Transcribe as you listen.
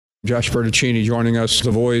Josh Bertaccini joining us,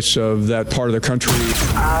 the voice of that part of the country.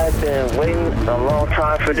 I've been waiting a long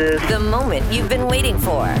time for this. The moment you've been waiting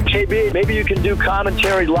for. JB, maybe you can do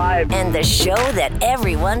commentary live. And the show that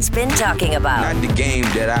everyone's been talking about. Not the game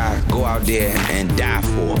that I go out there and die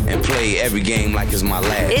for and play every game like it's my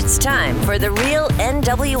last. It's time for the Real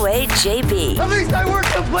NWA JB. At least I work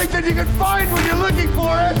someplace that you can find when you're looking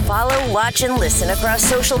for it. Follow, watch, and listen across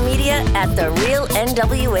social media at the Real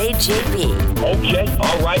NWA JB. Okay,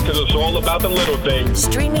 all right, because it's all about the little things.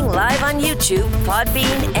 Streaming live on YouTube,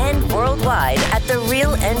 Podbean, and worldwide at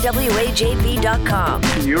therealnwajb.com.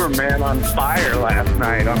 You were man on fire last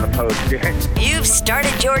night on the post game. You've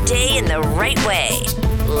started your day in the right way.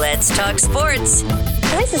 Let's talk sports.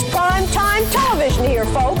 This is prime time television here,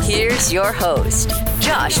 folks. Here's your host,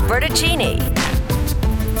 Josh Bertaccini.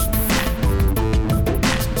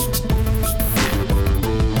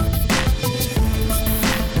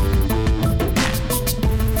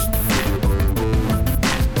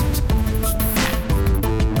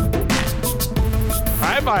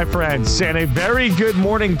 My friends, and a very good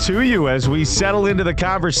morning to you as we settle into the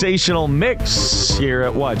conversational mix here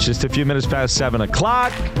at just a few minutes past 7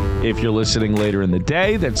 o'clock. If you're listening later in the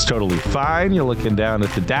day, that's totally fine. You're looking down at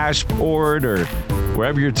the dashboard or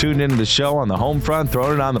wherever you're tuned into the show on the home front,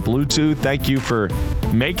 throwing it on the Bluetooth. Thank you for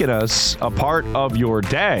making us a part of your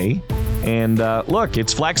day. And look,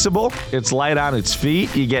 it's flexible. It's light on its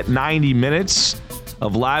feet. You get 90 minutes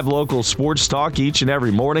of live local sports talk each and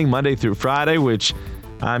every morning, Monday through Friday, which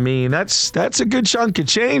I mean, that's a good chunk of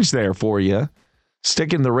change there for you.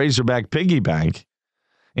 Sticking the Razorback piggy bank.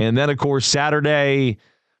 And then, of course, Saturday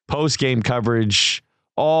post-game coverage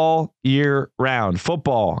all year round.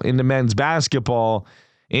 Football into men's basketball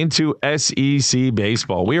into SEC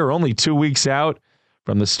baseball. We are only 2 weeks out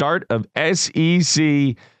from the start of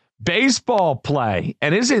SEC baseball play.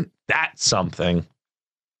 And isn't that something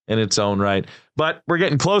in its own right? But we're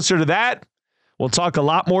getting closer to that. We'll talk a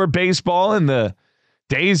lot more baseball in the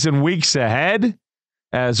days and weeks ahead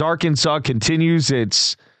as Arkansas continues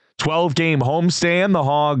its 12-game homestand. The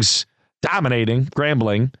Hogs dominating,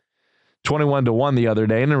 scrambling 21-1 the other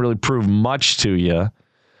day. And didn't really prove much to you,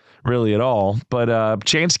 really at all. But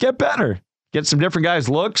chance to get better. Get some different guys'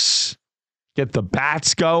 looks. Get the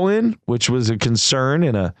bats going, which was a concern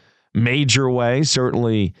in a major way,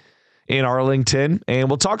 certainly in Arlington. And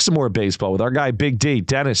we'll talk some more baseball with our guy, Big D,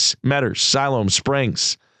 Dennis Metters, Siloam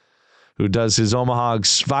Springs, who does his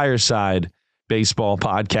Omaha's Fireside baseball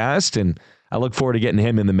podcast. And I look forward to getting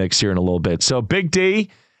him in the mix here in a little bit. So Big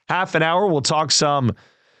D, half an hour. We'll talk some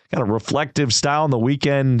kind of reflective style on the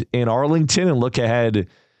weekend in Arlington and look ahead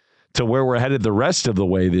to where we're headed the rest of the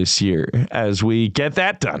way this year as we get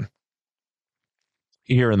that done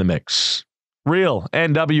here in the mix. Real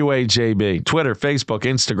NWA JB, Twitter, Facebook,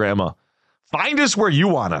 Instagram. Find us where you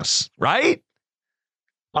want us, right?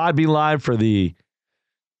 Podbean Live for the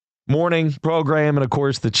morning program, and of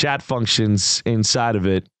course the chat functions inside of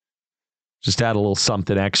it. Just add a little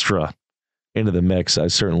something extra into the mix. I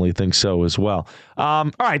certainly think so as well. All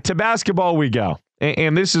right, to basketball we go.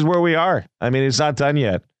 And this is where we are. I mean, it's not done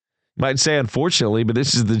yet. You might say unfortunately, but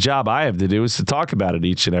this is the job I have to do, is to talk about it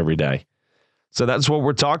each and every day. So that's what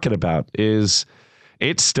we're talking about. It's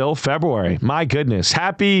still February. My goodness.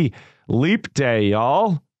 Happy Leap Day,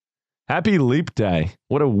 y'all. Happy Leap Day.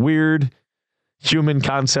 What a weird human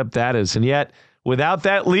concept that is. And yet, without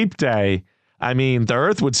that leap day, I mean, the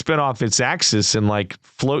earth would spin off its axis and like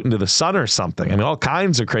float into the sun or something. I mean, all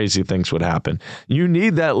kinds of crazy things would happen. You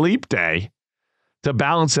need that leap day to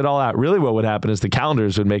balance it all out. Really what would happen is the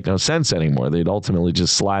calendars would make no sense anymore. They'd ultimately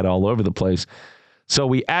just slide all over the place. So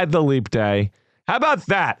we add the leap day. How about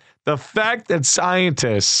that? The fact that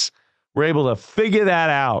scientists were able to figure that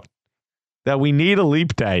out, that we need a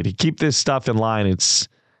leap day to keep this stuff in line. It's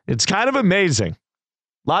kind of amazing.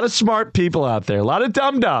 A lot of smart people out there, a lot of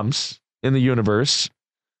dum-dums in the universe.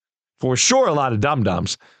 For sure, a lot of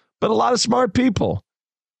dum-dums, but a lot of smart people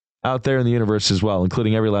out there in the universe as well,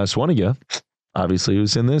 including every last one of you, obviously,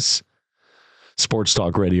 who's in this sports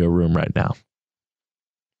talk radio room right now.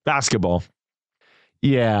 Basketball.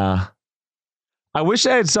 Yeah. I wish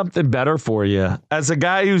I had something better for you. As a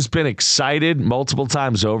guy who's been excited multiple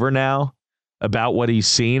times over now about what he's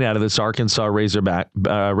seen out of this Arkansas Razorback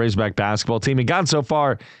basketball team, and gone so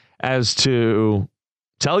far as to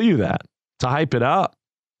tell you that, to hype it up,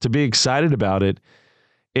 to be excited about it,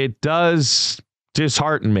 it does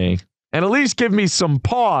dishearten me and at least give me some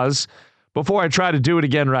pause before I try to do it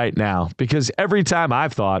again right now. Because every time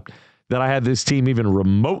I've thought that I had this team even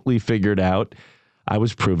remotely figured out, I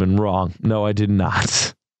was proven wrong. No, I did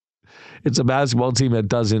not. It's a basketball team that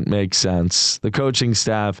doesn't make sense. The coaching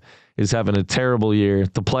staff is having a terrible year.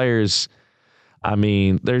 The players, I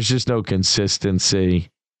mean, there's just no consistency.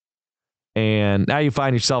 And now you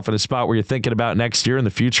find yourself in a spot where you're thinking about next year and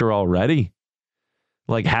the future already.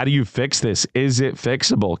 Like, how do you fix this? Is it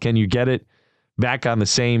fixable? Can you get it back on the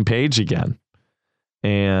same page again?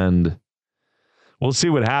 And we'll see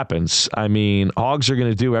what happens. I mean, Hogs are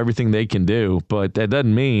going to do everything they can do, but that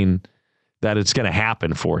doesn't mean that it's going to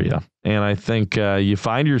happen for you. And I think you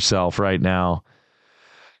find yourself right now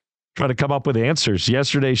trying to come up with answers.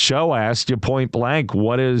 Yesterday's show, I asked you point blank,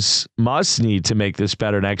 what is must need to make this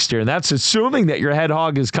better next year? And that's assuming that your head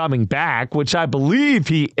hog is coming back, which I believe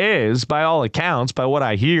he is by all accounts, by what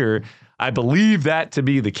I hear. I believe that to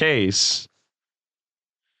be the case.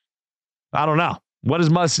 I don't know. What does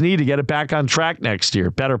must need to get it back on track next year?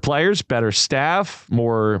 Better players, better staff,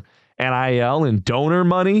 more NIL and donor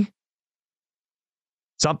money?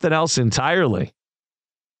 Something else entirely.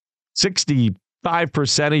 65%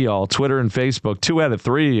 of y'all, Twitter and Facebook, 2 out of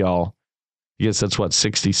 3 of y'all, I guess that's what,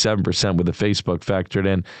 67% with the Facebook factored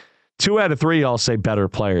in. 2 out of 3 of y'all say better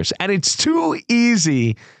players. And it's too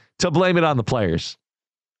easy to blame it on the players.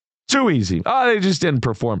 Too easy. Oh, they just didn't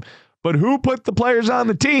perform. But who put the players on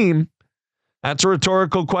the team? That's a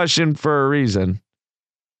rhetorical question for a reason.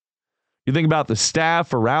 You think about the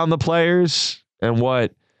staff around the players and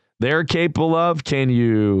what they're capable of. Can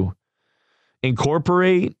you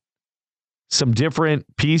incorporate some different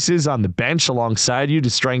pieces on the bench alongside you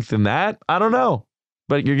to strengthen that? I don't know,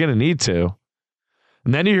 but you're going to need to.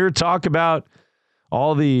 And then you hear talk about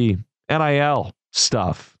all the NIL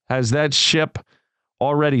stuff. Has that ship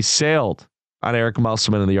already sailed on Eric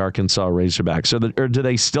Musselman and the Arkansas Razorbacks? Or do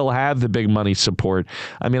they still have the big money support?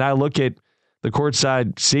 I mean, I look at the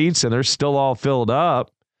courtside seats and they're still all filled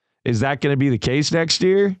up. Is that going to be the case next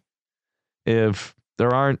year if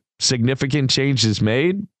there aren't significant changes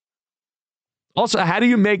made? Also, how do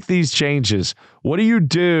you make these changes? What do you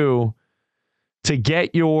do to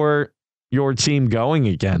get your team going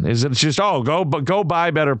again? Is it just, go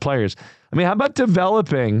buy better players? I mean, how about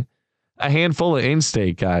developing a handful of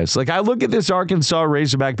in-state guys? Like, I look at this Arkansas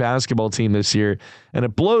Razorback basketball team this year, and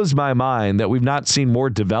it blows my mind that we've not seen more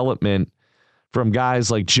development from guys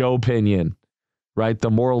like Joe Pinion, right? The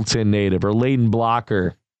Morrilton native, or Layden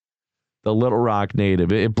Blocker, the Little Rock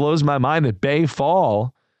native. It blows my mind that Bay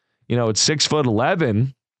Fall, at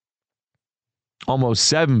 6'11", almost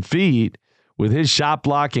 7 feet, with his shot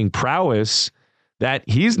blocking prowess, that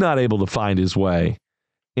he's not able to find his way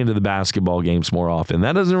into the basketball games more often.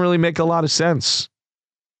 That doesn't really make a lot of sense.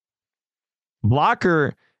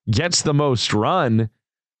 Blocker gets the most run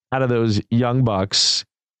out of those young bucks,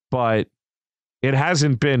 but it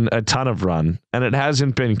hasn't been a ton of run, and it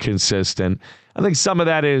hasn't been consistent. I think some of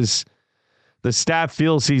that is the staff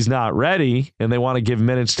feels he's not ready, and they want to give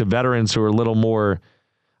minutes to veterans who are a little more,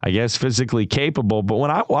 I guess, physically capable. But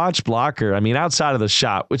when I watch Blocker, I mean, outside of the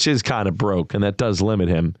shot, which is kind of broke, and that does limit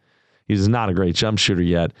him, he's not a great jump shooter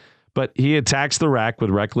yet, but he attacks the rack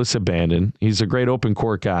with reckless abandon. He's a great open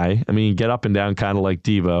court guy. I mean, get up and down kind of like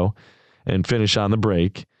Devo and finish on the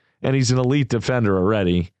break. And he's an elite defender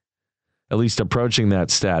already, at least approaching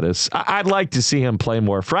that status. I'd like to see him play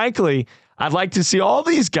more. Frankly, I'd like to see all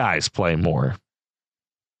these guys play more.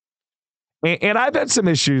 And I've had some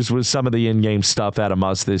issues with some of the in-game stuff out of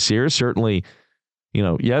Muss this year. Certainly,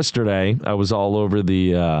 yesterday I was all over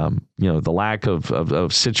the lack of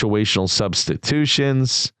situational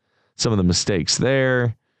substitutions, some of the mistakes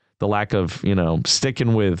there, the lack of,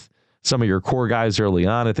 sticking with some of your core guys early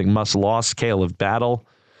on. I think Muss lost Caleb Battle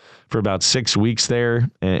for about 6 weeks there.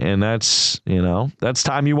 And that's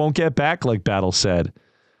time you won't get back, like Battle said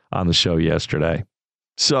on the show yesterday.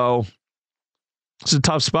 So it's a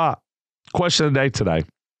tough spot. Question of the day today.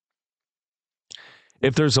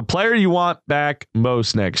 If there's a player you want back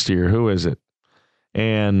most next year, who is it?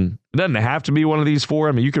 And it doesn't have to be one of these four.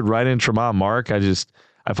 I mean, you could write in Tremont Mark.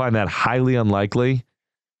 I find that highly unlikely.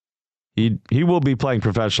 He will be playing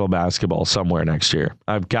professional basketball somewhere next year,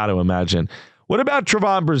 I've got to imagine. What about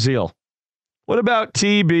Trevon Brazile? What about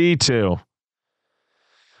TB2?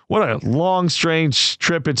 What a long, strange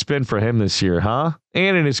trip it's been for him this year, huh?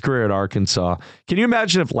 And in his career at Arkansas. Can you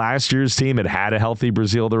imagine if last year's team had a healthy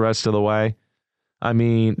Brazile the rest of the way? I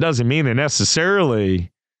mean, doesn't mean they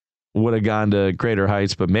necessarily would have gone to greater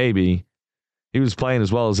heights, but maybe. He was playing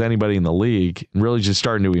as well as anybody in the league and really just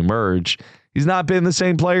starting to emerge. He's not been the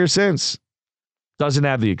same player since. Doesn't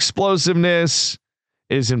have the explosiveness,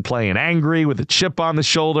 isn't playing angry with a chip on the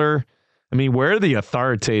shoulder. I mean, where are the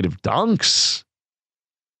authoritative dunks?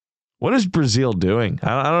 What is Brazile doing?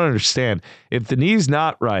 I don't understand. If the knee's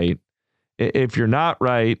not right,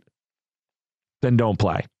 then don't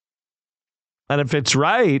play. And if it's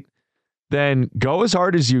right, then go as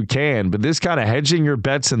hard as you can. But this kind of hedging your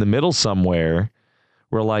bets in the middle somewhere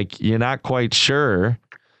where, like, you're not quite sure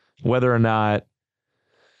whether or not,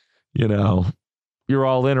 you're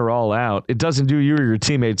all in or all out, it doesn't do you or your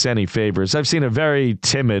teammates any favors. I've seen a very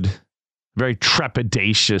timid, very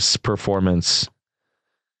trepidatious performance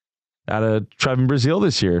out of Trevin Brazile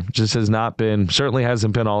this year. Just certainly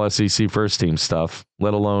hasn't been all SEC first team stuff,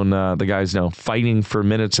 let alone the guys fighting for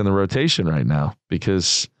minutes in the rotation right now,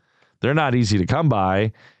 because they're not easy to come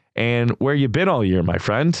by. And where you been all year, my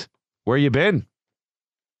friend? Where you been?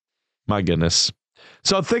 My goodness.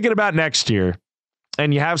 So thinking about next year,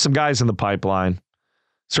 and you have some guys in the pipeline,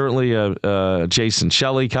 certainly Jason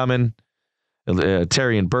Shelley coming,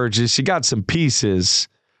 Terry and Burgess. You got some pieces,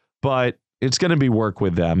 but it's going to be work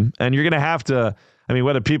with them. And you're going to have to,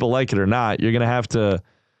 whether people like it or not, you're going to have to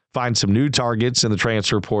find some new targets in the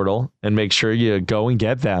transfer portal and make sure you go and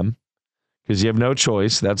get them, because you have no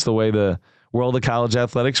choice. That's the way the world of college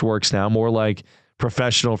athletics works now, more like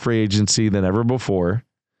professional free agency than ever before.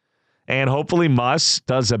 And hopefully Muss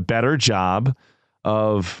does a better job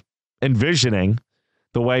of envisioning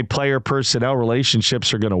the way player-personnel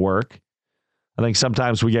relationships are going to work. I think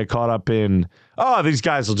sometimes we get caught up in, these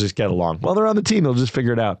guys will just get along. Well, they're on the team. They'll just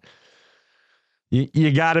figure it out.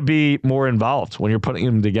 You got to be more involved when you're putting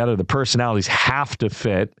them together. The personalities have to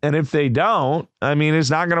fit. And if they don't, it's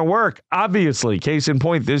not going to work. Obviously, case in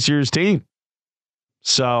point, this year's team.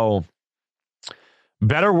 So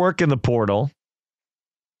better work in the portal,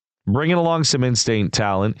 bringing along some in-state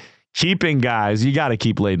talent, keeping guys. You got to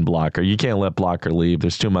keep Layden Blocker. You can't let Blocker leave.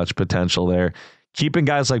 There's too much potential there. Keeping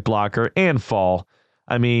guys like Blocker and Fall.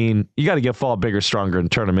 You got to get Fall bigger, stronger,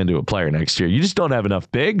 and turn him into a player next year. You just don't have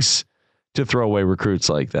enough bigs to throw away recruits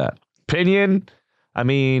like that. Pinion, I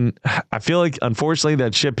feel like, unfortunately,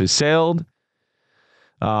 that ship has sailed.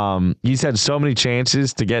 He's had so many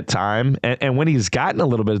chances to get time. And when he's gotten a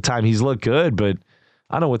little bit of time, he's looked good. But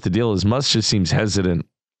I don't know what the deal is. Muss just seems hesitant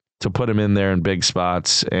to put him in there in big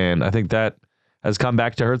spots. And I think that has come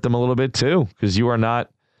back to hurt them a little bit too, because you are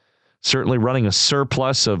not certainly running a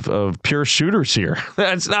surplus of pure shooters here.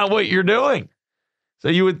 That's not what you're doing. So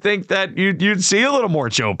you would think that you'd see a little more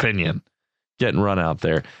Joe Pinion getting run out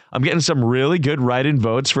there. I'm getting some really good write-in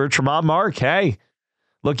votes for Tremont Mark. Hey,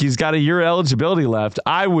 look, he's got a year eligibility left.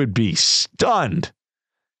 I would be stunned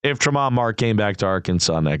if Tremont Mark came back to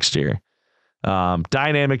Arkansas next year.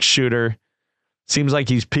 Dynamic shooter. Seems like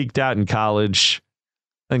he's peaked out in college.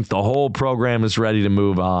 I think the whole program is ready to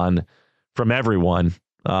move on from everyone.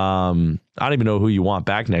 I don't even know who you want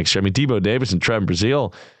back next year. Debo Davis and Trevin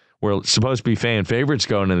Brazile were supposed to be fan favorites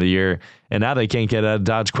going into the year, and now they can't get out of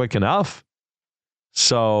Dodge quick enough.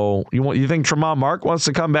 So you think Tremont Mark wants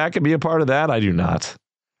to come back and be a part of that? I do not.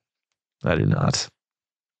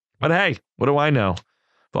 But hey, what do I know?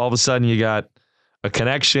 If all of a sudden you got a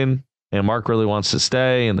connection and Mark really wants to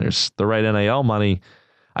stay and there's the right NIL money,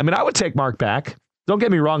 I would take Mark back. Don't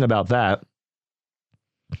get me wrong about that.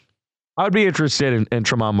 I would be interested in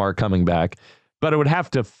Tremont Mark coming back, but it would have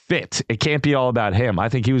to fit. It can't be all about him. I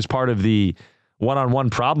think he was part of the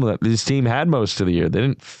one-on-one problem that this team had most of the year. They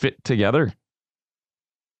didn't fit together.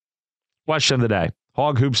 Question of the day.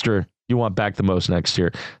 Hog Hoopster, you want back the most next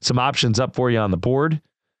year. Some options up for you on the board.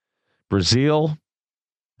 Brazile,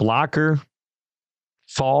 Blocker,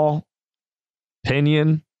 Fall,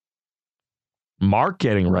 Pinion, Mark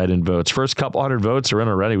getting write-in votes. First couple hundred votes are in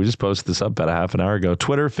already. We just posted this up about a half an hour ago.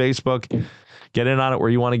 Twitter, Facebook, get in on it where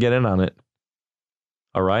you want to get in on it.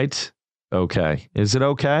 All right? Okay. Is it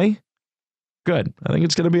okay? Good. I think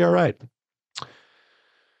it's going to be all right.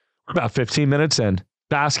 We're about 15 minutes in.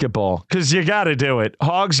 Basketball, because you got to do it.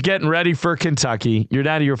 Hogs getting ready for Kentucky. You're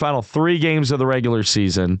down to your final 3 games of the regular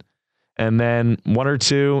season, and then 1 or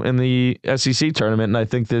 2 in the SEC tournament, and I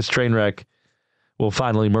think this train wreck will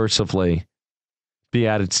finally mercifully be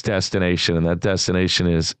at its destination, and that destination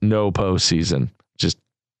is no postseason. Just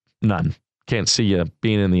none. Can't see you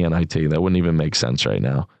being in the NIT. That wouldn't even make sense right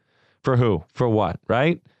now. For who? For what,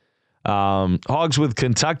 right? Hogs with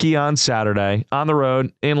Kentucky on Saturday, on the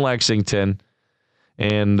road in Lexington.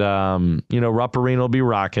 And, Rupp Arena will be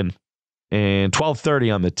rocking. And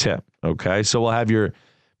 12:30 on the tip, okay? So we'll have your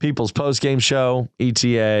People's Post-Game Show,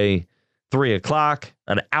 ETA, 3 o'clock,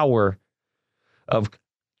 an hour of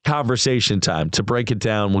conversation time. To break it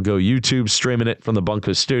down, we'll go YouTube streaming it from the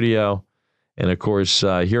Bunker studio. And, of course,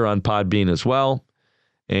 here on Podbean as well.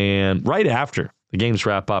 And right after the games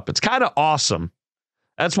wrap up, it's kind of awesome.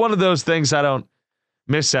 That's one of those things I don't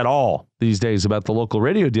miss at all these days about the local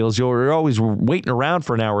radio deals. You're always waiting around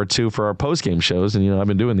for an hour or two for our post-game shows. And, I've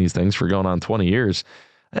been doing these things for going on 20 years.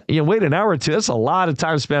 You wait an hour or two. That's a lot of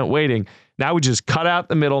time spent waiting. Now we just cut out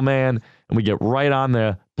the middleman and we get right on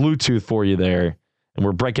the Bluetooth for you there. And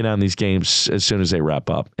we're breaking down these games as soon as they wrap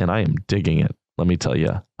up. And I am digging it. Let me tell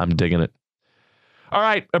you, I'm digging it. All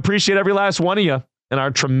right. Appreciate every last one of you and our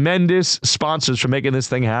tremendous sponsors for making this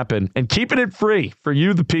thing happen and keeping it free for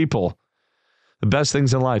you, the people. The best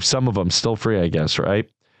things in life. Some of them still free, I guess, right?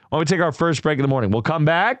 Why don't we take our first break in the morning? We'll come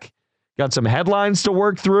back. Got some headlines to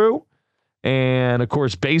work through. And, of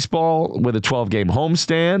course, baseball with a 12-game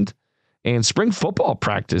homestand. And spring football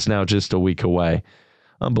practice now just a week away.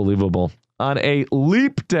 Unbelievable. On a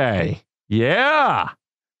leap day. Yeah.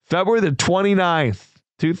 February the 29th,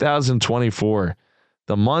 2024.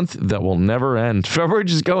 The month that will never end. February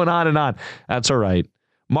just going on and on. That's all right.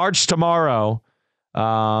 March tomorrow.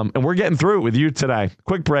 And we're getting through it with you today.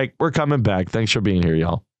 Quick break. We're coming back. Thanks for being here,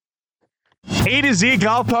 y'all. A to Z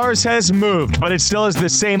Golf Cars has moved, but it still has the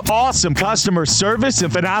same awesome customer service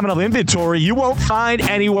and phenomenal inventory you won't find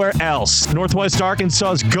anywhere else. Northwest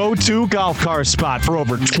Arkansas's go-to golf car spot for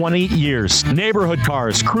over 20 years. Neighborhood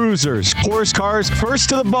cars, cruisers, course cars, first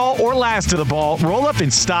to the ball or last to the ball, roll up in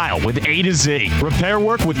style with A to Z. Repair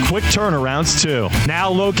work with quick turnarounds, too. Now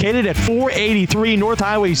located at 483 North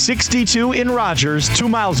Highway 62 in Rogers, 2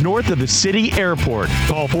 miles north of the city airport.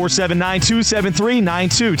 Call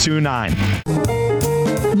 479-273-9229.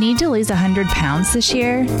 Need to lose 100 pounds this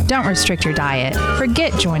year? Don't restrict your diet.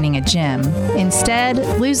 Forget joining a gym. Instead,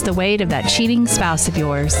 lose the weight of that cheating spouse of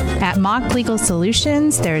yours. At Mock Legal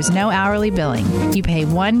Solutions, there is no hourly billing. You pay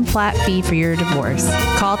one flat fee for your divorce.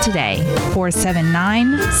 Call today,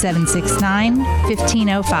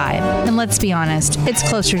 479-769-1505. And let's be honest, it's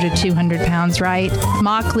closer to 200 pounds, right?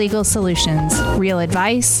 Mock Legal Solutions. Real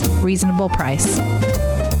advice, reasonable price.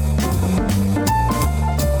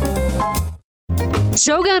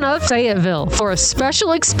 Shogun of Fayetteville for a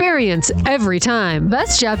special experience every time.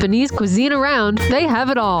 Best Japanese cuisine around, they have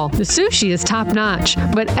it all. The sushi is top-notch,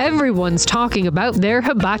 but everyone's talking about their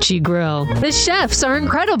hibachi grill. The chefs are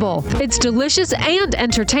incredible. It's delicious and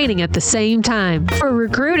entertaining at the same time. For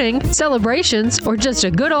recruiting, celebrations, or just a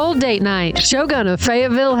good old date night, Shogun of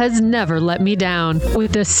Fayetteville has never let me down.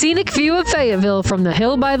 With the scenic view of Fayetteville from the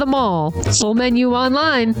hill by the mall. Full menu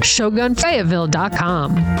online,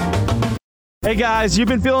 shogunfayetteville.com. Hey guys, you've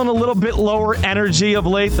been feeling a little bit lower energy of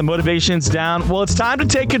late. The motivation's down. Well, it's time to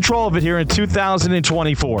take control of it here in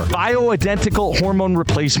 2024. Bioidentical hormone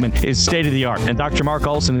replacement is state of the art, and Dr. Mark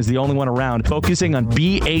Olson is the only one around focusing on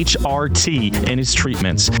BHRT in his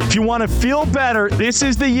treatments. If you want to feel better, this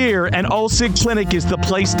is the year, and Olson Clinic is the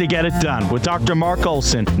place to get it done with Dr. Mark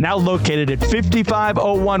Olson, now located at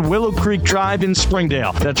 5501 Willow Creek Drive in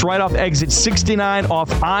Springdale. That's right off exit 69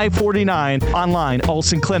 off I-49, online,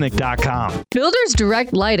 olsonclinic.com. Builders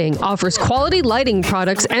Direct Lighting offers quality lighting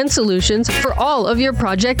products and solutions for all of your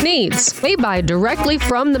project needs. They buy directly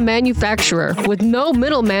from the manufacturer with no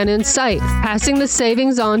middleman in sight, passing the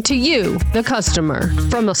savings on to you, the customer.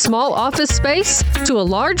 From a small office space to a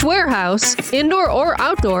large warehouse, indoor or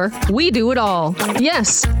outdoor, we do it all.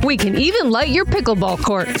 Yes, we can even light your pickleball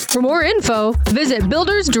court. For more info, visit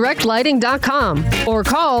buildersdirectlighting.com or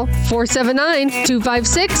call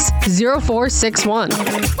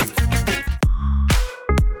 479-256-0461.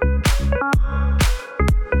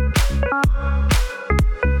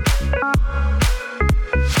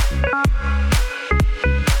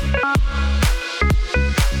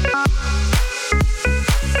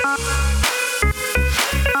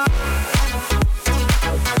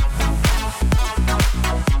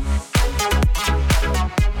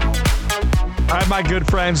 My good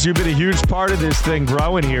friends, you've been a huge part of this thing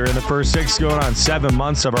growing here in the first 6 going on 7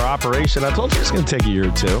 months of our operation. I told you it's going to take a year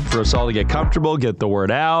or two for us all to get comfortable, get the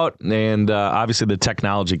word out, and obviously the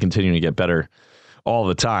technology continuing to get better all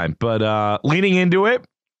the time. But leaning into it,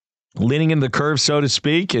 leaning into the curve, so to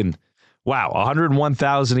speak, and wow,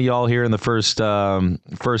 101,000 of y'all here in the first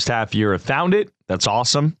half year have found it. That's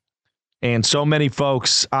awesome. And so many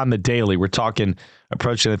folks on the daily. We're talking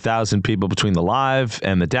approaching 1,000 people between the live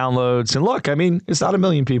and the downloads. And look, I mean, it's not 1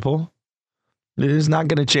 million people. It is not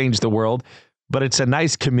going to change the world, but it's a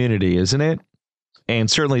nice community, isn't it?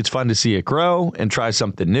 And certainly it's fun to see it grow and try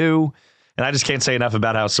something new. And I just can't say enough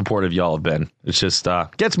about how supportive y'all have been. It's just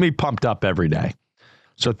gets me pumped up every day.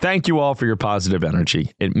 So thank you all for your positive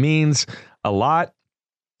energy. It means a lot.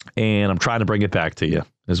 And I'm trying to bring it back to you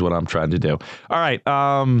is what I'm trying to do. All right.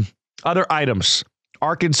 Other items.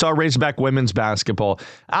 Arkansas Razorback women's basketball.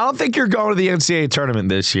 I don't think you're going to the NCAA tournament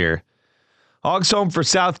this year. Hogs home for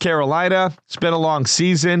South Carolina. It's been a long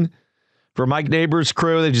season for Mike Neighbors'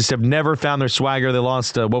 crew. They just have never found their swagger. They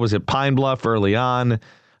lost, Pine Bluff early on. I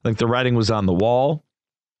think the writing was on the wall.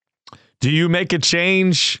 Do you make a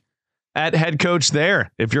change at head coach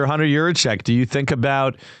there? If you're Hunter Yurachek, do you think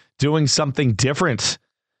about doing something different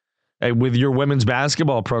with your women's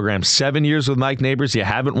basketball program? 7 years with Mike Neighbors, you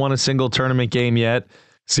haven't won a single tournament game yet.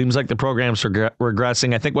 Seems like the program's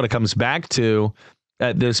regressing. I think what it comes back to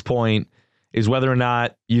at this point is whether or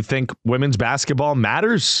not you think women's basketball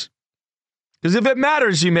matters. Because if it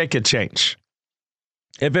matters, you make a change.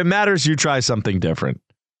 If it matters, you try something different.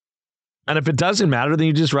 And if it doesn't matter, then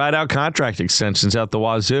you just ride out contract extensions out the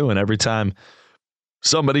wazoo. And every time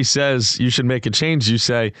somebody says you should make a change, you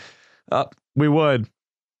say, we would.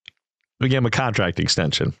 We give him a contract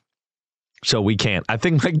extension. So we can't. I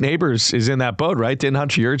think Mike Neighbors is in that boat, right? Didn't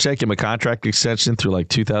Hunter Yurachek give him a contract extension through like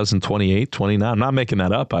 2028, 29? I'm not making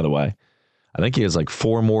that up, by the way. I think he has like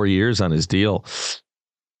 4 more years on his deal.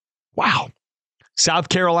 Wow. South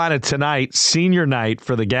Carolina tonight, senior night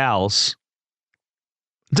for the gals.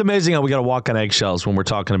 It's amazing how we got to walk on eggshells when we're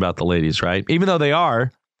talking about the ladies, right? Even though they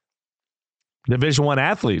are Division I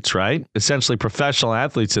athletes, right? Essentially professional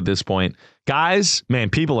athletes at this point. Guys, man,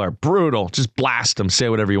 people are brutal. Just blast them. Say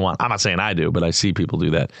whatever you want. I'm not saying I do, but I see people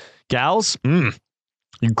do that. Gals, you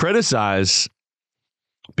criticize.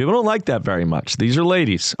 People don't like that very much. These are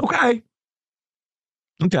ladies. Okay.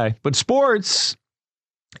 But sports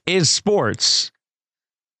is sports.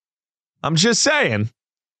 I'm just saying.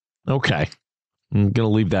 Okay. I'm going to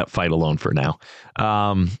leave that fight alone for now.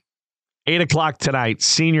 8 o'clock tonight,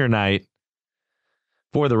 senior night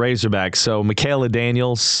for the Razorbacks. So Michaela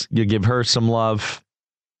Daniels, you give her some love.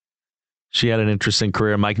 She had an interesting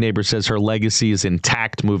career. Mike Neighbors says her legacy is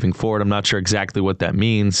intact moving forward. I'm not sure exactly what that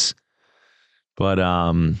means. But,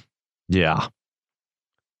 yeah.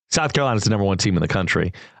 South Carolina's the number 1 team in the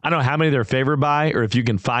country. I don't know how many they're favored by or if you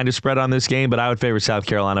can find a spread on this game, but I would favor South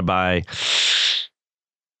Carolina by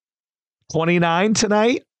 29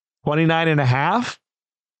 tonight, 29.5.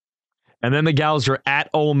 And then the gals are at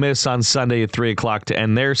Ole Miss on Sunday at 3 o'clock to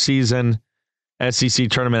end their season. SEC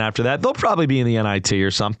tournament after that. They'll probably be in the NIT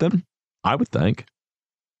or something, I would think.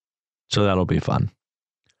 So that'll be fun.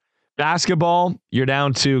 Basketball, you're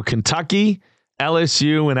down to Kentucky,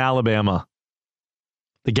 LSU, and Alabama.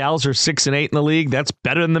 The gals are 6-8 in the league. That's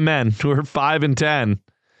better than the men, who are 5-10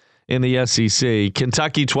 in the SEC.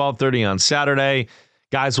 Kentucky, 12:30 on Saturday.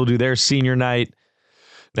 Guys will do their senior night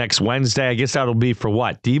next Wednesday. I guess that'll be for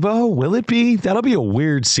what? Devo? Will it be? That'll be a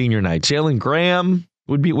weird senior night. Jalen Graham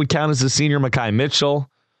would count as a senior. Mekhi Mitchell,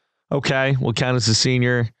 okay, will count as a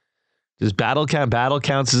senior. Does Battle count? Battle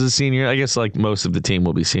counts as a senior. I guess like most of the team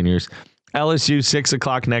will be seniors. LSU, 6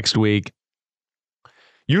 o'clock next week.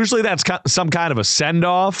 Usually that's some kind of a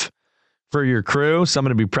send-off for your crew,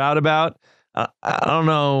 something to be proud about. I don't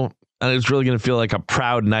know. It's really going to feel like a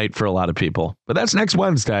proud night for a lot of people. But that's next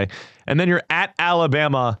Wednesday. And then you're at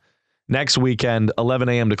Alabama next weekend, 11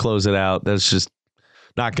 a.m. to close it out. That's just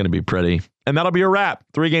not going to be pretty. And that'll be a wrap.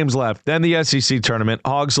 3 games left. Then the SEC tournament.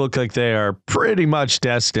 Hogs look like they are pretty much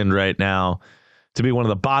destined right now to be one of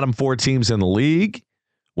the bottom 4 teams in the league,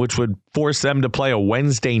 which would force them to play a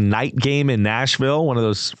Wednesday night game in Nashville, one of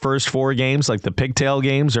those first 4 games, like the pigtail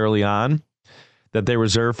games early on, that they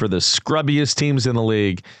reserve for the scrubbiest teams in the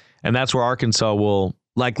league. And that's where Arkansas will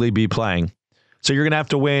likely be playing. So you're going to have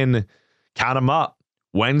to win, count them up,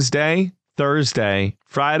 Wednesday, Thursday,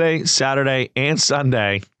 Friday, Saturday, and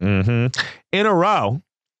Sunday in a row.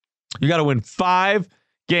 You got to win 5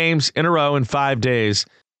 games in a row in 5 days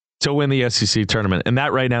to win the SEC tournament. And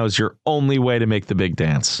that right now is your only way to make the big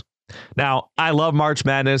dance. Now, I love March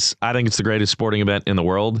Madness. I think it's the greatest sporting event in the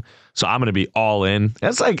world. So I'm going to be all in.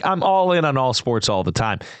 That's like I'm all in on all sports all the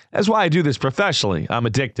time. That's why I do this professionally. I'm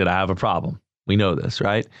addicted. I have a problem. We know this,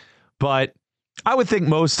 right? But I would think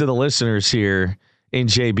most of the listeners here in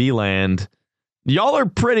JB land, y'all are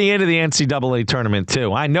pretty into the NCAA tournament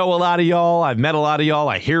too. I know a lot of y'all. I've met a lot of y'all.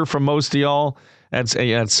 I hear from most of y'all at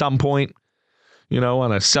some point,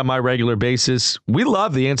 on a semi-regular basis. We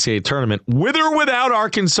love the NCAA tournament, with or without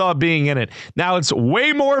Arkansas being in it. Now, it's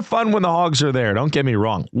way more fun when the Hogs are there. Don't get me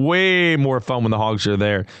wrong. Way more fun when the Hogs are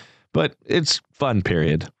there. But it's fun,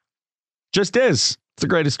 period. Just is. It's the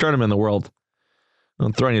greatest tournament in the world.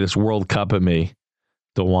 Don't throw any of this World Cup at me,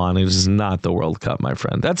 DeJuan. It is not the World Cup, my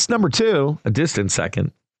friend. That's number 2, a distant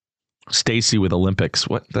second. Stacy with Olympics.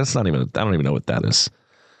 What? That's not even, I don't even know what that is.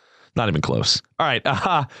 Not even close. All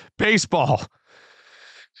right. Baseball.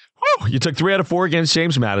 Oh, you took 3 out of 4 against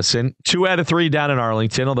James Madison, 2 out of 3 down in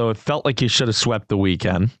Arlington, although it felt like you should have swept the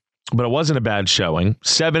weekend. But it wasn't a bad showing.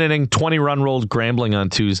 7-inning, 20-run rolled Grambling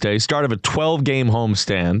on Tuesday. Start of a 12-game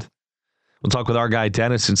homestand. We'll talk with our guy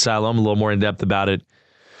Dennis in Siloam a little more in depth about it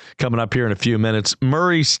coming up here in a few minutes.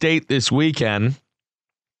 Murray State this weekend.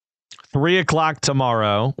 3 o'clock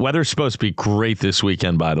tomorrow. Weather's supposed to be great this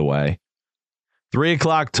weekend, by the way. 3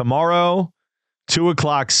 o'clock tomorrow, 2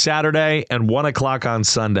 o'clock Saturday, and 1 o'clock on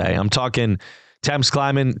Sunday. I'm talking temps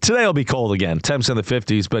climbing. Today will be cold again. Temps in the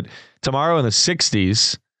 50s, but tomorrow in the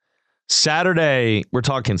 60s. Saturday, we're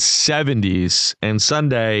talking 70s. And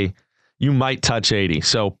Sunday, you might touch 80.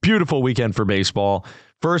 So beautiful weekend for baseball.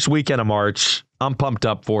 First weekend of March. I'm pumped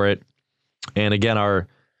up for it. And again, our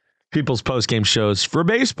People's Postgame shows for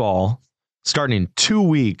baseball starting in 2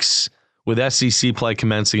 weeks with SEC play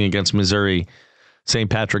commencing against Missouri. St.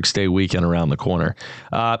 Patrick's Day weekend around the corner.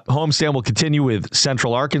 Homestand will continue with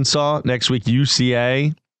Central Arkansas. Next week,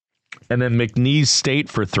 UCA. And then McNeese State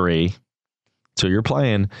for 3. So you're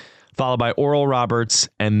playing. Followed by Oral Roberts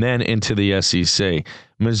and then into the SEC.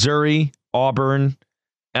 Missouri, Auburn,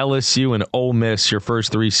 LSU, and Ole Miss, your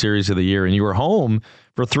first 3 series of the year. And you were home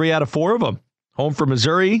for 3 out of 4 of them. Home for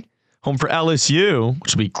Missouri, home for LSU,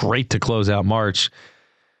 which will be great to close out March.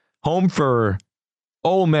 Home for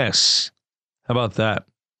Ole Miss. How about that?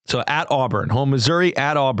 So at Auburn, home Missouri,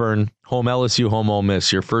 at Auburn, home LSU, home Ole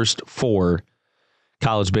Miss, your first 4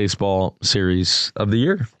 college baseball series of the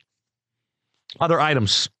year. Other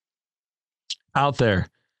items out there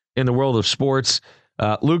in the world of sports.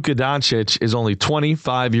 Luka Doncic is only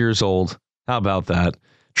 25 years old. How about that?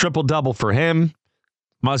 Triple-double for him.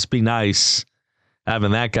 Must be nice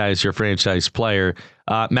having that guy as your franchise player.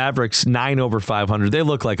 Mavericks 9 over 500. They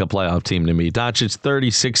look like a playoff team to me. Doncic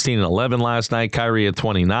 30, 16, and 11 last night. Kyrie at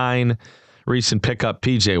 29. Recent pickup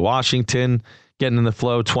PJ Washington getting in the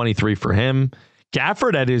flow. 23 for him.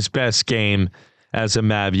 Gafford at his best game as a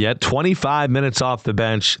Mav yet. 25 minutes off the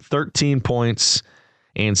bench. 13 points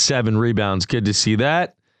and 7 rebounds. Good to see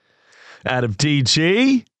that out of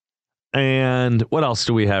DG. And what else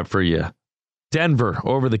do we have for you? Denver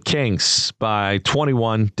over the Kings by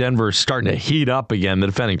 21. Denver starting to heat up again. The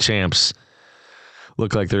defending champs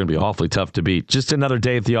look like they're going to be awfully tough to beat. Just another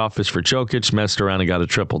day at the office for Jokic. Messed around and got a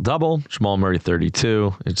triple-double. Jamal Murray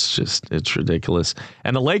 32. It's ridiculous.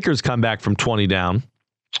 And the Lakers come back from 20 down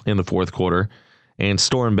in the fourth quarter and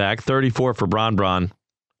storm back. 34 for Bron.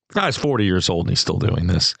 Guy's 40 years old and he's still doing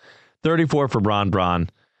this. 34 for Bron.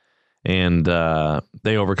 And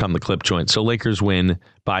they overcome the clip joint. So Lakers win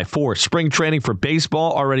by 4. Spring training for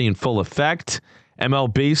baseball already in full effect.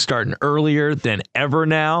 MLB starting earlier than ever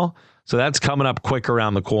now. So that's coming up quick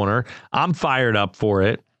around the corner. I'm fired up for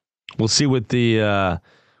it. We'll see what the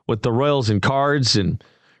Royals and Cards and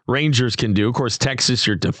Rangers can do. Of course, Texas,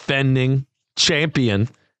 your defending champion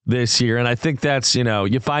this year. And I think that's,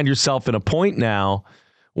 you find yourself in a point now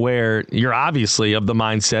where you're obviously of the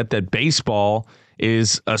mindset that baseball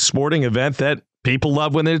is a sporting event that people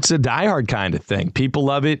love when it's a diehard kind of thing. People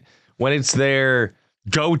love it when it's their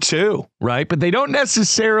go-to, right? But they don't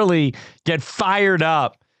necessarily get fired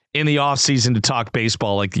up in the offseason to talk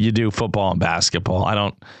baseball like you do football and basketball. I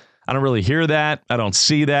don't really hear that. I don't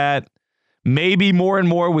see that. Maybe more and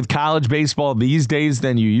more with college baseball these days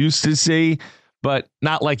than you used to see, but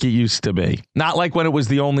not like it used to be. Not like when it was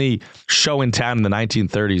the only show in town in the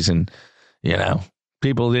 1930s and,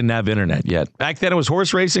 people didn't have internet yet. Back then it was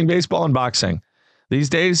horse racing, baseball, and boxing. These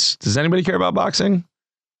days, does anybody care about boxing?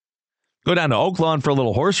 Go down to Oaklawn for a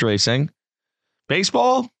little horse racing.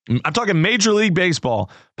 Baseball? I'm talking Major League Baseball.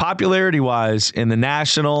 Popularity-wise, in the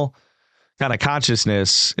national kind of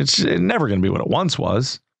consciousness, it's never going to be what it once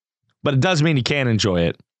was. But it does mean you can enjoy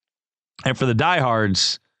it. And for the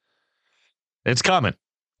diehards, it's coming.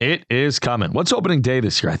 It is coming. What's opening day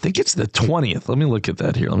this year? I think it's the 20th. Let me look at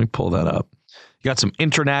that here. Let me pull that up. You got some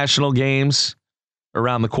international games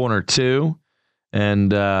around the corner, too.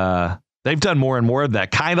 And they've done more and more of that,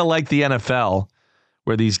 kind of like the NFL,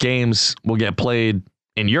 where these games will get played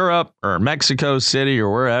in Europe or Mexico City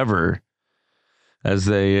or wherever as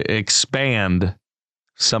they expand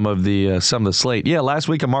some of the slate. Yeah, last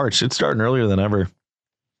week of March. It's starting earlier than ever.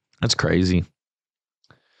 That's crazy.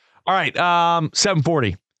 All right,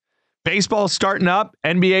 7:40. Baseball starting up.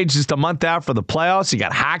 NBA just a month out for the playoffs. You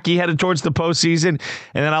got hockey headed towards the postseason.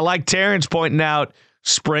 And then I like Terrence pointing out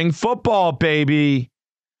spring football, baby.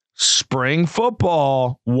 Spring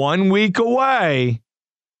football 1 week away.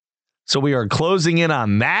 So we are closing in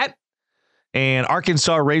on that. And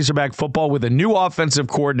Arkansas Razorback football with a new offensive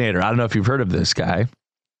coordinator. I don't know if you've heard of this guy.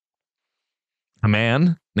 A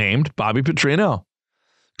man named Bobby Petrino.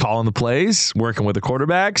 Calling the plays, working with the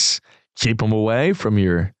quarterbacks, keep them away from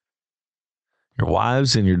your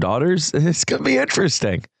wives and your daughters. It's going to be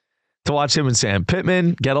interesting to watch him and Sam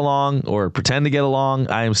Pittman get along or pretend to get along.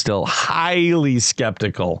 I am still highly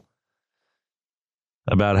skeptical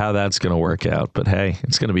about how that's going to work out. But hey,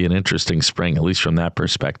 it's going to be an interesting spring, at least from that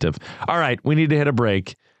perspective. All right, we need to hit a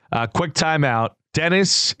break. Quick timeout.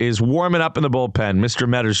 Dennis is warming up in the bullpen. Mr.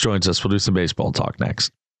 Metters joins us. We'll do some baseball talk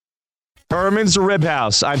next. Herman's Rib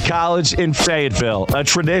House on College in Fayetteville. A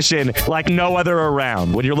tradition like no other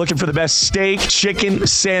around. When you're looking for the best steak, chicken,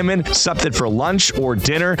 salmon, something for lunch or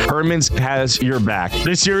dinner, Herman's has your back.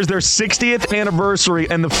 This year is their 60th anniversary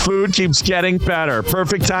and the food keeps getting better.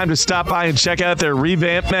 Perfect time to stop by and check out their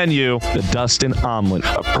revamped menu, the Dustin Omelet,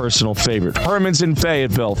 a personal favorite. Herman's in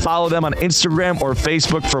Fayetteville. Follow them on Instagram or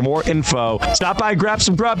Facebook for more info. Stop by and grab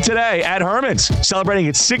some grub today at Herman's, celebrating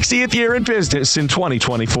its 60th year in business in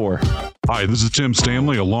 2024. Hi, this is Tim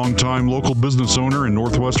Stanley, a longtime local business owner in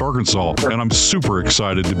Northwest Arkansas, and I'm super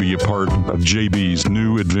excited to be a part of JB's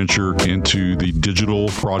new adventure into the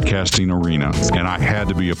digital broadcasting arena, and I had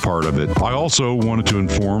to be a part of it. I also wanted to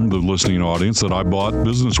inform the listening audience that I bought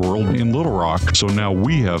Business World in Little Rock, so now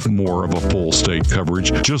we have more of a full state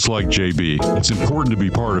coverage, just like JB. It's important to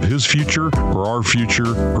be part of his future, or our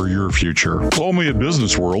future, or your future. Call me at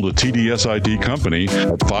Business World, a TDSID company,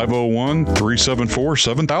 at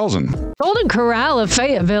 501-374-7000. Golden Corral of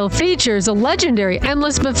Fayetteville features a legendary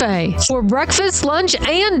endless buffet for breakfast, lunch,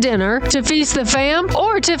 and dinner to feast the fam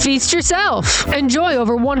or to feast yourself. Enjoy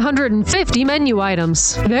over 150 menu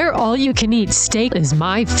items. Their all-you-can-eat steak is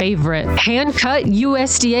my favorite. Hand-cut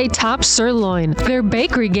USDA top sirloin. Their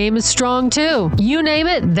bakery game is strong, too. You name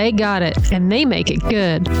it, they got it, and they make it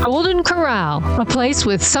good. Golden Corral, a place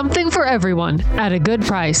with something for everyone at a good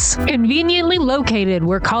price. Conveniently located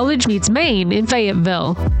where College meets Main in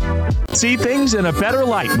Fayetteville. See things in a better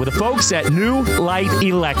light with the folks at New Light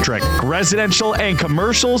Electric. Residential and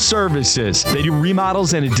commercial services. They do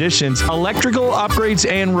remodels and additions, electrical upgrades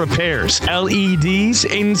and repairs, LEDs,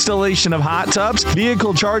 installation of hot tubs,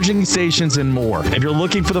 vehicle charging stations, and more. If you're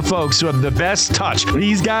looking for the folks who have the best touch,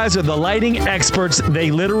 these guys are the lighting experts.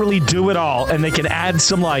 They literally do it all, and they can add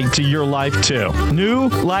some light to your life, too. New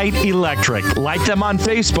Light Electric. Like them on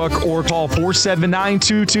Facebook or call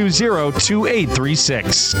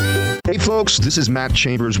 479-220-2836. Hey folks, this is Matt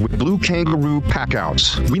Chambers with Blue Kangaroo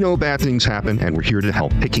Packouts. We know bad things happen and we're here to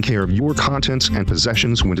help, taking care of your contents and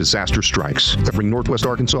possessions when disaster strikes. Covering Northwest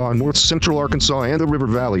Arkansas, North Central Arkansas, and the River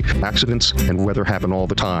Valley, accidents and weather happen all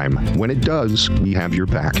the time. When it does, we have your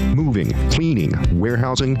back. Moving, cleaning,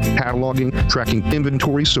 warehousing, cataloging, tracking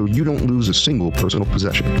inventory so you don't lose a single personal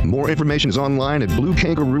possession. More information is online at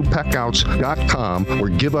bluekangaroopackouts.com or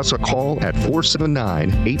give us a call at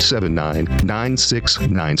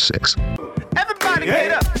 479-879-9696. Everybody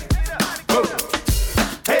get up. Ho.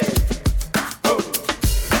 Hey. Ho.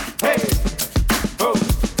 Hey. Ho.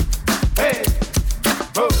 Hey.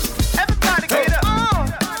 Ho. Everybody get up.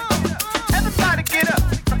 Everybody get up.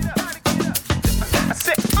 I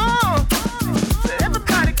said,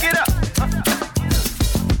 everybody get up.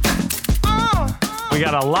 We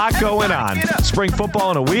got a lot going on. Spring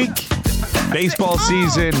football in a week. Baseball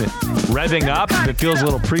season revving up. It feels a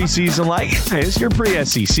little preseason-like. Hey, it's your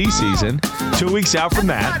pre-SEC season. 2 weeks out from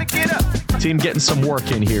that. Team getting some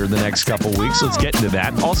work in here the next couple weeks. Let's get into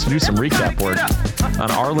that. Also do some recap work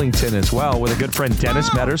on Arlington as well with a good friend Dennis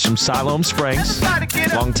Metters from Siloam Springs.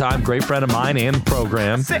 Long-time great friend of mine and the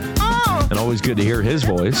program. And always good to hear his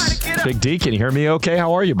voice. Big D, can you hear me okay?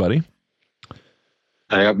 How are you, buddy?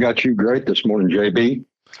 Hey, I've got you great this morning, JB.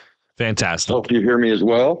 Fantastic. Hope you hear me as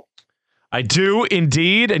well. I do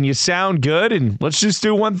indeed, and you sound good. And let's just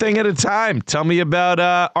do one thing at a time. Tell me about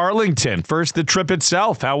Arlington. First, the trip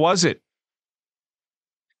itself. How was it?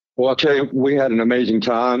 Well, I'll tell you, we had an amazing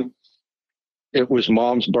time. It was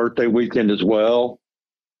Mom's birthday weekend as well.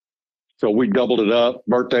 So we doubled it up.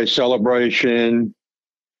 Birthday celebration,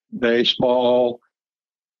 baseball,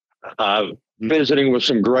 visiting with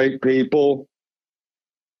some great people.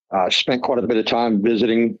 I spent quite a bit of time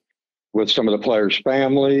visiting with some of the players'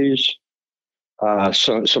 families.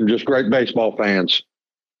 Some just great baseball fans.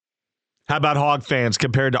 How about Hog fans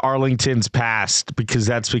compared to Arlington's past? Because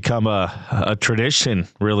that's become a tradition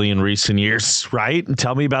really in recent years, right? And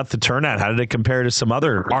tell me about the turnout. How did it compare to some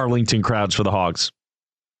other Arlington crowds for the Hogs?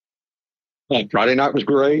 Friday night was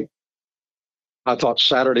great. I thought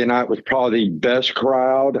Saturday night was probably the best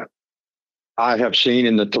crowd I have seen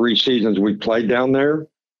in the 3 seasons we played down there.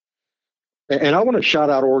 And I want to shout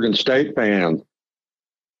out Oregon State fans.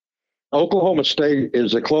 Oklahoma State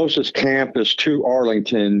is the closest campus to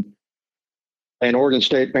Arlington, and Oregon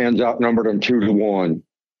State fans outnumbered them 2-1.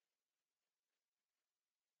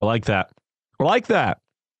 I like that.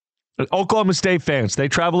 Oklahoma State fans, they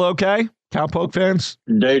travel okay? Cowpoke fans?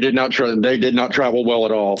 They did not travel well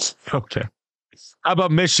at all. Okay. How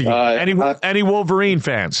about Michigan? Any Wolverine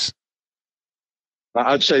fans?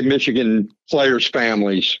 I'd say Michigan players'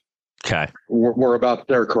 families. Okay. We're about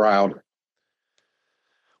their crowd.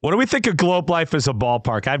 What do we think of Globe Life as a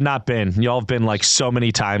ballpark? I've not been. Y'all have been like so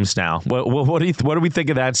many times now. What do we think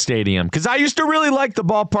of that stadium? Because I used to really like the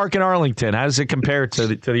ballpark in Arlington. How does it compare to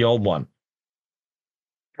the old one?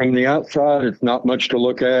 From the outside, it's not much to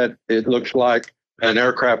look at. It looks like an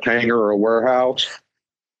aircraft hangar or a warehouse.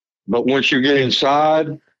 But once you get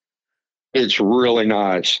inside, it's really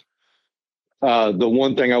nice. The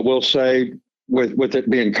one thing I will say with it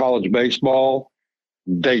being college baseball,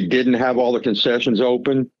 they didn't have all the concessions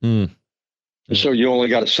open. So you only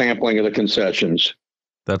got a sampling of the concessions.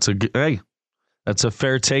 That's a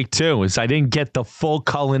fair take too. Is I didn't get the full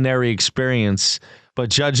culinary experience, but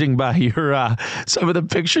judging by your some of the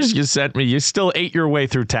pictures you sent me, you still ate your way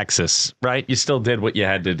through Texas, right? You still did what you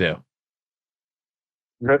had to do.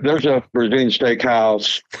 There's a Brazilian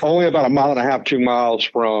steakhouse only about 1.5 miles, 2 miles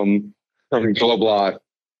from Globe Life.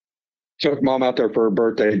 Took Mom out there for her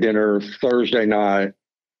birthday dinner Thursday night.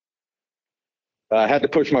 I had to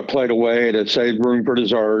push my plate away to save room for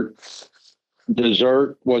dessert.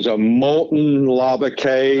 Dessert was a molten lava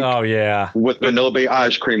cake. Oh, yeah. With Vanilla Bay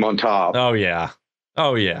ice cream on top. Oh, yeah.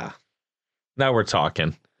 Oh, yeah. Now we're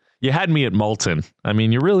talking. You had me at molten. I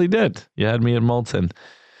mean, you really did. You had me at molten.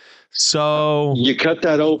 So you cut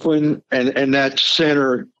that open and that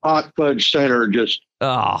center, hot fudge center, just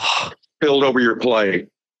spilled over your plate.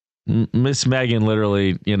 Miss Megan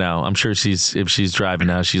literally, I'm sure if she's driving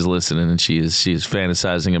now, she's listening and she's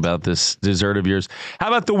fantasizing about this dessert of yours. How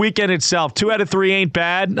about the weekend itself? 2 out of 3 ain't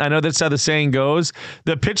bad. I know that's how the saying goes.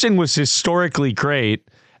 The pitching was historically great.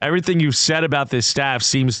 Everything you've said about this staff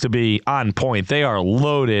seems to be on point. They are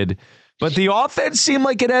loaded. But the offense seemed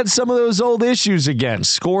like it had some of those old issues again,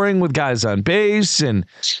 scoring with guys on base. And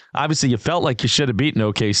obviously you felt like you should have beaten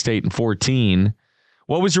OK State in 14.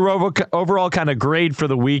 What was your overall kind of grade for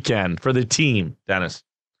the weekend for the team, Dennis?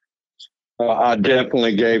 I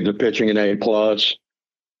definitely gave the pitching an A+. Even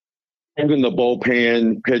the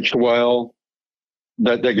bullpen pitched well.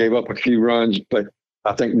 That they gave up a few runs, but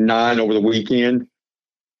I think 9 over the weekend.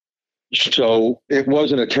 So it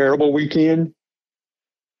wasn't a terrible weekend.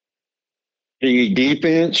 The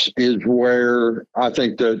defense is where I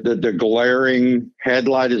think the glaring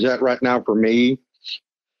headlight is at right now for me.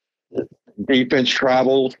 Defense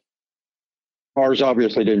traveled. Ours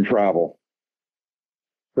obviously didn't travel.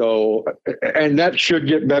 So, and that should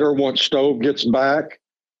get better once Stove gets back.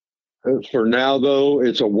 For now, though,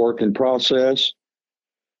 it's a work in process.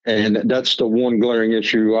 And that's the one glaring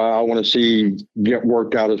issue I want to see get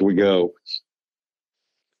worked out as we go.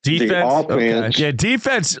 Defense. The offense. Okay. Yeah,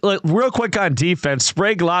 defense. Real quick on defense.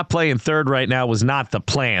 Sprague Lott playing third right now was not the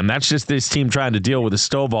plan. That's just this team trying to deal with a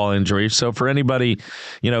Stovall injury. So for anybody,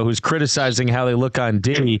 who's criticizing how they look on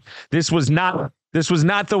D, this was not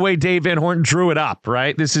the way Dave Van Horn drew it up,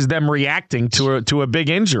 right? This is them reacting to a big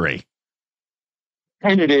injury.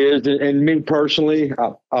 And it is. And me personally,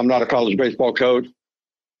 I'm not a college baseball coach.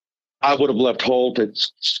 I would have left Holt at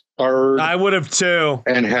third. I would have too.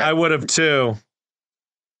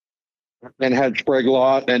 And had Sprague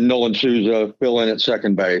Lott and Nolan Souza fill in at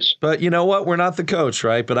second base. But you know what? We're not the coach,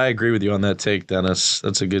 right? But I agree with you on that take, Dennis.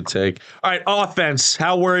 That's a good take. All right, offense.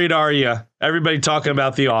 How worried are you? Everybody talking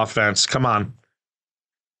about the offense. Come on.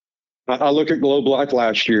 I look at Globe Life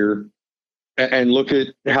last year and look at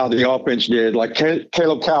how the offense did. Like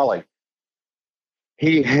Caleb Cowley.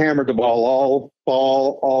 He hammered the ball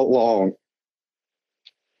all along.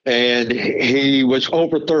 And he was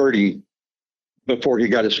over 30 before he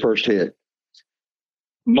got his first hit.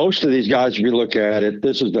 Most of these guys, if you look at it,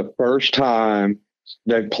 this is the first time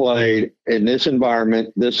they've played in this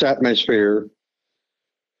environment, this atmosphere.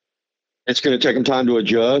 It's going to take them time to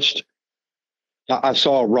adjust. I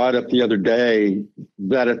saw a write-up the other day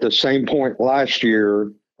that at the same point last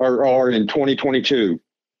year, or in 2022,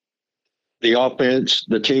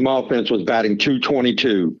 the team offense was batting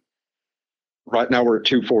 222. Right now we're at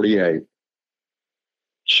 248.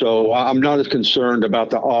 So I'm not as concerned about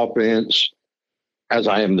the offense as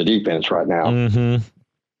I am the defense right now. Mm-hmm.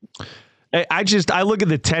 I look at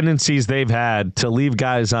the tendencies they've had to leave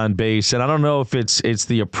guys on base, and I don't know if it's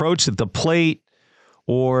the approach at the plate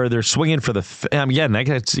or they're swinging for the again, that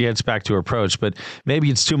gets back to approach, but maybe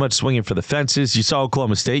it's too much swinging for the fences. You saw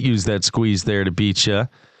Oklahoma State use that squeeze there to beat you.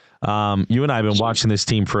 You and I have been watching this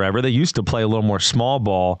team forever. They used to play a little more small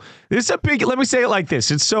ball. This is a big, let me say it like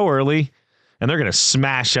this. It's so early, and they're going to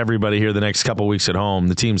smash everybody here the next couple weeks at home,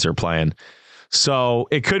 the teams they're playing. So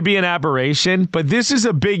it could be an aberration, but this is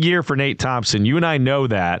a big year for Nate Thompson. You and I know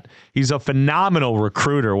that. He's a phenomenal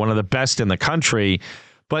recruiter, one of the best in the country.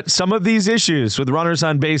 But some of these issues with runners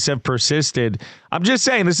on base have persisted. I'm just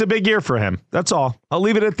saying this is a big year for him. That's all. I'll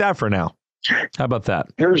leave it at that for now. How about that?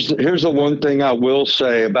 Here's the one thing I will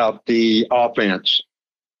say about the offense.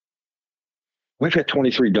 We've had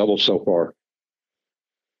 23 doubles so far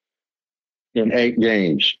in 8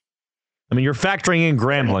 games. I mean, you're factoring in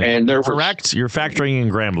Grambling, and correct? You're factoring in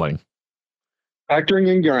Grambling. Factoring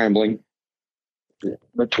in Grambling,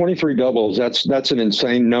 but 23 doubles, that's an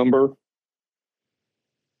insane number.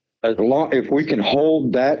 If we can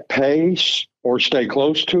hold that pace or stay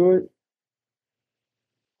close to it,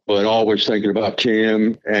 but always thinking about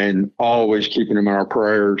Tim and always keeping him in our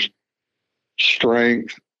prayers,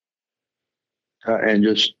 strength, and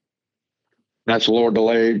just that's the Lord to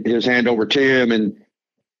lay his hand over Tim and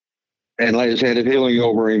lay his hand of healing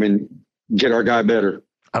over him and get our guy better.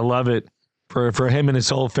 I love it for him and his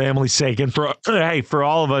whole family's sake, and for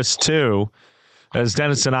all of us too. As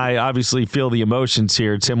Dennis and I obviously feel the emotions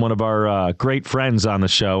here. Tim, one of our great friends on the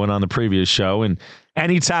show and on the previous show, and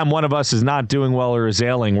anytime one of us is not doing well or is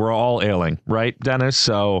ailing, we're all ailing, right, Dennis?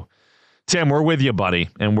 So, Tim, we're with you, buddy,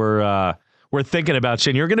 and we're thinking about you.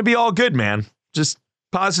 And you're going to be all good, man. Just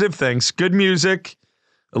positive things, good music,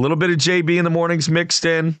 a little bit of JB in the mornings mixed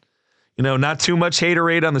in. You know, not too much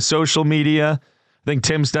haterade on the social media. I think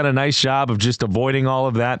Tim's done a nice job of just avoiding all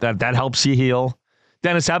of that. That helps you heal.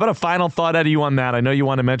 Dennis, how about a final thought out of you on that? I know you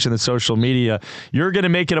want to mention the social media. You're going to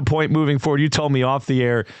make it a point moving forward. You told me off the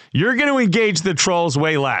air. You're going to engage the trolls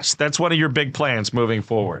way less. That's one of your big plans moving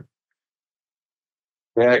forward.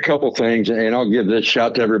 Yeah, a couple things, and I'll give this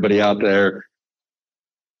shout to everybody out there.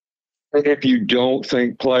 If you don't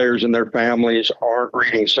think players and their families aren't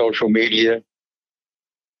reading social media,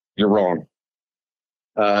 you're wrong.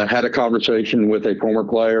 Had a conversation with a former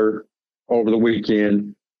player over the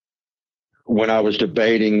weekend when I was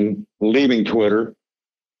debating leaving Twitter,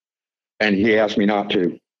 and he asked me not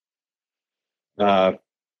to.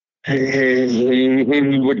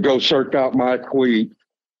 He would go search out my tweet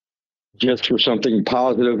just for something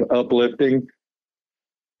positive, uplifting,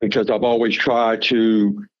 because I've always tried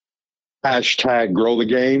to hashtag grow the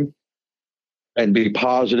game and be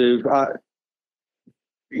positive.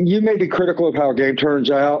 You may be critical of how a game turns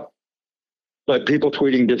out, but people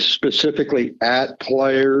tweeting just specifically at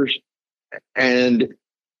players and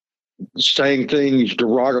saying things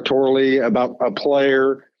derogatorily about a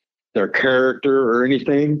player, their character, or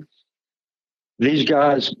anything, these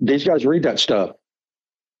guys read that stuff.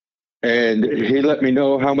 And he let me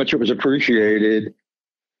know how much it was appreciated,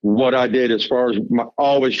 what I did as far as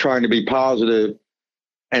always trying to be positive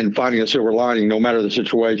and finding a silver lining no matter the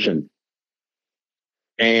situation.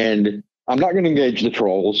 And I'm not going to engage the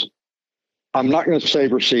trolls. I'm not going to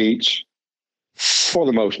save receipts. For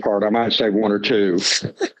the most part, I might save one or two.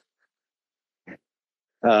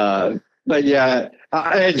 But yeah,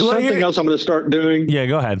 something else I'm going to start doing. Yeah,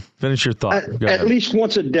 go ahead. Finish your thought. At least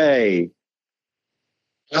once a day,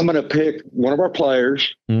 I'm going to pick one of our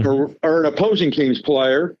players or an opposing team's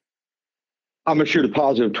player. I'm going to shoot a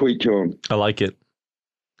positive tweet to him. I like it.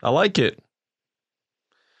 I like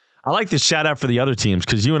the shout out for the other teams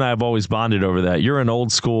because you and I have always bonded over that. You're an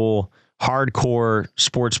old school, hardcore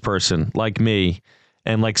sports person like me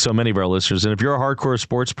and like so many of our listeners. And if you're a hardcore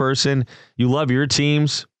sports person, you love your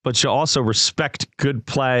teams, but you also respect good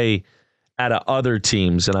play out of other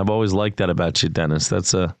teams. And I've always liked that about you, Dennis.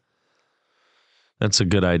 That's a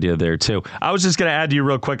good idea there too. I was just going to add to you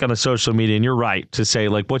real quick on the social media, and you're right to say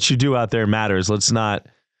like what you do out there matters. Let's not,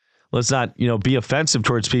 be offensive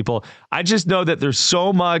towards people. I just know that there's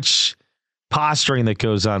so much posturing that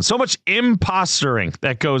goes on, so much imposturing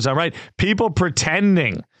that goes on, right? People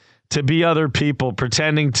pretending to be other people,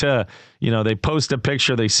 pretending to, they post a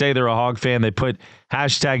picture, they say they're a Hog fan, they put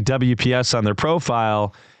hashtag WPS on their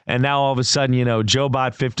profile, and now all of a sudden,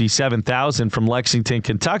 JoeBot 57,000 from Lexington,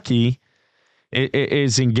 Kentucky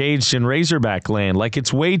is engaged in Razorback land. Like,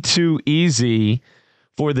 it's way too easy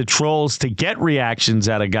for the trolls to get reactions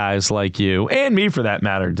out of guys like you, and me for that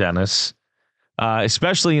matter, Dennis,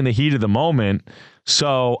 especially in the heat of the moment.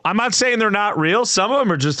 So I'm not saying they're not real. Some of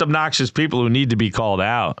them are just obnoxious people who need to be called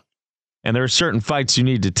out. And there are certain fights you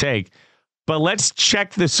need to take. But let's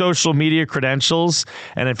check the social media credentials.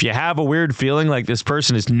 And if you have a weird feeling like this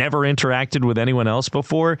person has never interacted with anyone else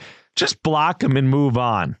before, just block them and move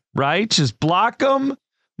on, right? Just block them,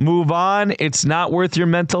 move on. It's not worth your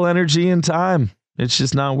mental energy and time. It's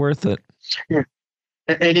just not worth it. Yeah.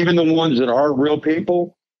 And even the ones that are real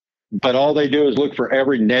people, but all they do is look for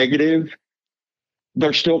every negative,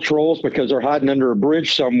 they're still trolls because they're hiding under a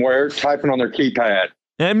bridge somewhere, typing on their keypad.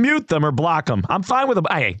 And mute them or block them. I'm fine with them.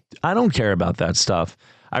 Hey, I don't care about that stuff.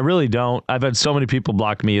 I really don't. I've had so many people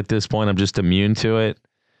block me at this point. I'm just immune to it.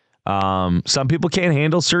 Some people can't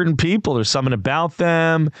handle certain people. There's something about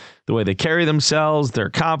them, the way they carry themselves, their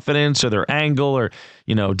confidence or their angle, or,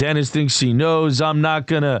 Dennis thinks he knows. I'm not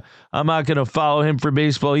gonna follow him for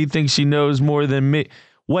baseball. He thinks he knows more than me.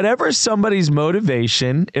 Whatever somebody's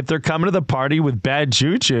motivation, if they're coming to the party with bad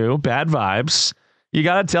juju, bad vibes, you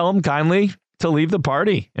got to tell them kindly to leave the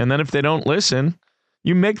party. And then if they don't listen,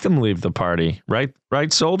 you make them leave the party. Right,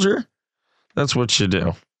 soldier? That's what you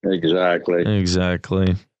do. Exactly.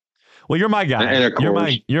 Well, you're my guy. And of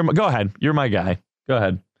course, go ahead. You're my guy. Go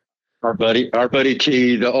ahead. Our buddy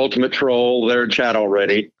T, the ultimate troll, they're in chat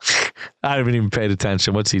already. I haven't even paid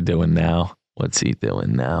attention. What's he doing now?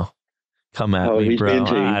 Come at me, bro.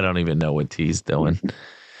 I don't even know what T's doing.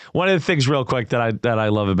 One of the things real quick that I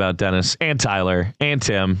love about Dennis and Tyler and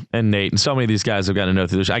Tim and Nate and so many of these guys I've got to know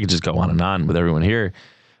through this. I could just go on and on with everyone here.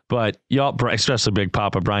 But y'all, especially Big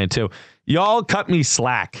Papa Brian too, y'all cut me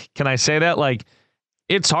slack. Can I say that? Like,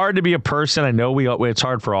 it's hard to be a person. I know it's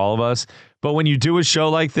hard for all of us. But when you do a show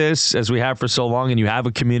like this, as we have for so long, and you have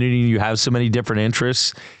a community, and you have so many different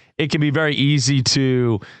interests, it can be very easy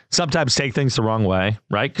to sometimes take things the wrong way,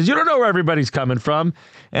 right? Because you don't know where everybody's coming from.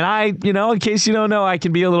 And in case you don't know, I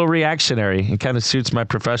can be a little reactionary. It kind of suits my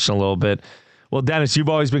profession a little bit. Well, Dennis, you've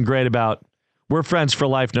always been great about we're friends for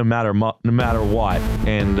life no matter what.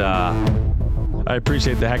 And I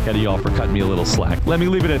appreciate the heck out of y'all for cutting me a little slack. Let me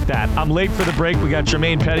leave it at that. I'm late for the break. We got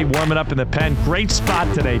Jermaine Petty warming up in the pen. Great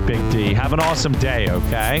spot today, Big D. Have an awesome day,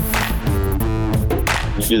 okay?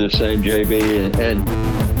 You do the same, JB. And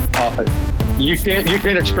you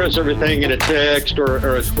can't express everything in a text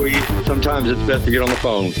or a tweet. Sometimes it's best to get on the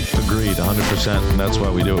phone. Agreed, 100%. And that's why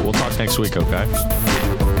we do it. We'll talk next week, okay?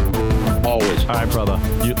 Always. All right, brother.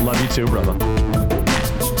 Love you too, brother.